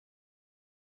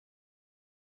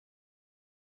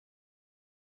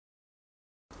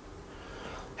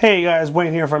Hey guys,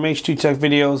 Wayne here from H2 Tech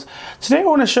Videos. Today I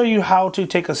want to show you how to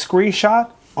take a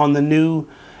screenshot on the new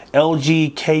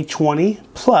LG K20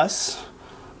 Plus.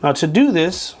 Now to do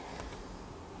this,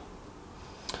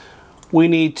 we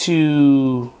need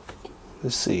to,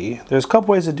 let's see, there's a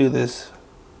couple ways to do this.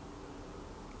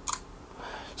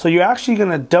 So you're actually going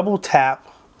to double tap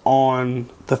on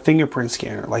the fingerprint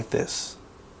scanner like this.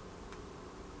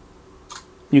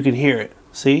 You can hear it,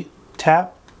 see?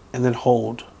 Tap and then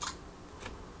hold.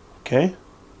 Okay,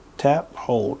 tap,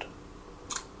 hold,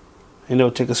 and it'll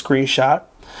take a screenshot.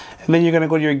 And then you're going to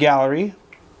go to your gallery,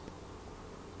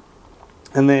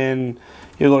 and then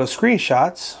you'll go to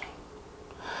screenshots,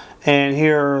 and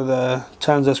here are the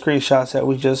tons of screenshots that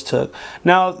we just took.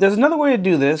 Now, there's another way to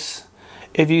do this.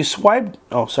 If you swipe,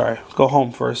 oh sorry, go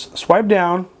home first. Swipe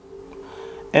down,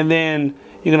 and then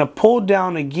you're going to pull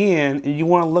down again, and you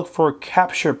want to look for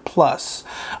Capture Plus.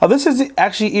 This is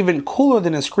actually even cooler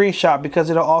than a screenshot because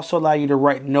it'll also allow you to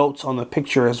write notes on the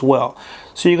picture as well.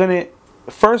 So you're going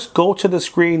to first go to the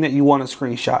screen that you want to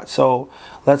screenshot. So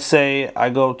let's say I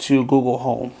go to Google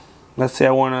Home. Let's say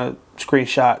I want to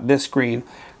screenshot this screen.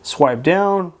 Swipe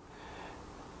down.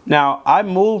 Now I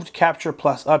moved Capture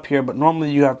Plus up here, but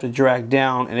normally you have to drag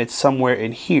down and it's somewhere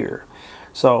in here.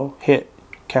 So hit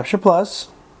Capture Plus.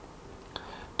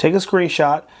 Take a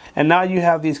screenshot, and now you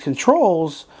have these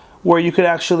controls where you could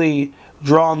actually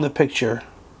draw on the picture,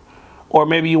 or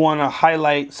maybe you want to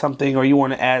highlight something, or you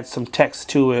want to add some text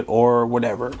to it or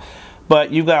whatever.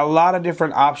 But you've got a lot of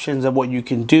different options of what you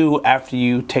can do after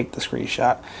you take the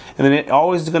screenshot, and then it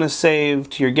always is going to save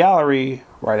to your gallery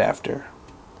right after.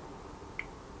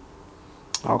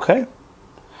 Okay,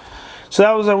 so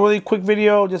that was a really quick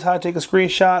video, just how to take a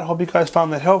screenshot. Hope you guys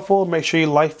found that helpful. Make sure you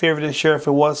like, favorite, and share if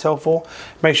it was helpful.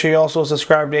 Make sure you also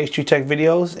subscribe to H2 Tech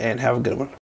Videos, and have a good one.